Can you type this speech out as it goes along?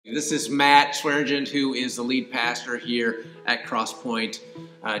This is Matt Swearingen, who is the lead pastor here at Crosspoint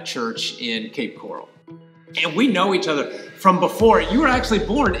Church in Cape Coral. And we know each other from before. You were actually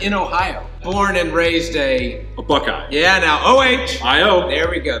born in Ohio. Born and raised a Buckeye. Yeah, now OH. I-O.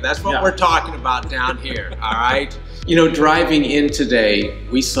 There we go. That's what we're talking about down here, all right? You know, driving in today,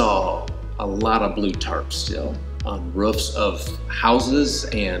 we saw a lot of blue tarps still on roofs of houses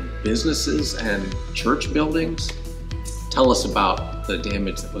and businesses and church buildings. Tell us about the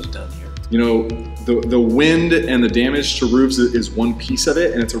damage that was done here. You know, the wind and the damage to roofs is one piece of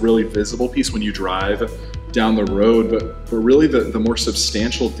it, and it's a really visible piece when you drive down the road, but really the more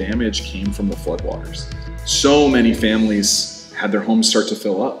substantial damage came from the floodwaters. So many families had their homes start to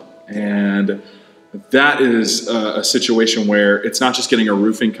fill up, and that is a situation where it's not just getting a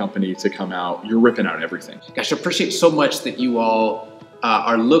roofing company to come out, you're ripping out everything. Gosh, I appreciate so much that you all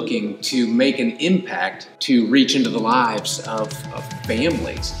are looking to make an impact to reach into the lives of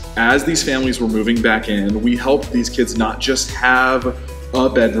families. As these families were moving back in, we helped these kids not just have a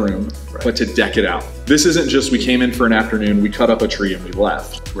bedroom, but to deck it out. This isn't just we came in for an afternoon, we cut up a tree and we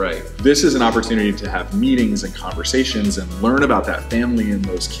left. Right. This is an opportunity to have meetings and conversations and learn about that family and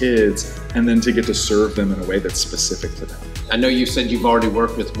those kids, and then to get to serve them in a way that's specific to them. I know you said you've already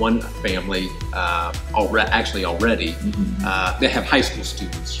worked with one family already. They have high school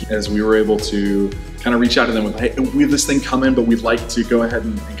students. As we were able to kind of reach out to them with, hey, we have this thing coming, but we'd like to go ahead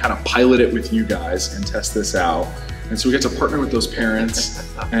and kind of pilot it with you guys and test this out. And so we got to partner with those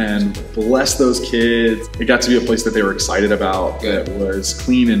parents and bless those kids. It got to be a place that they were excited about, that was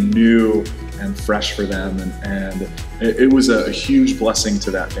clean and new and fresh for them. And it was a huge blessing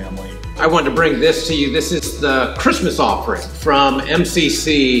to that family. I wanted to bring this to you. This is the Christmas offering from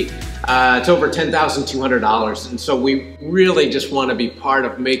MCC. It's over $10,200. And so we really just want to be part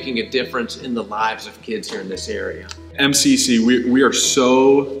of making a difference in the lives of kids here in this area. MCC, we are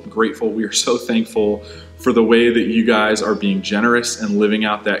so grateful. We are so thankful for the way that you guys are being generous and living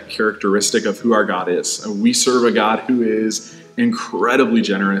out that characteristic of who our God is. We serve a God who is incredibly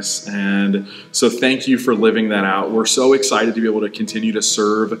generous, and so thank you for living that out. We're so excited to be able to continue to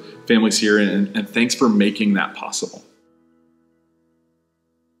serve families here, and thanks for making that possible.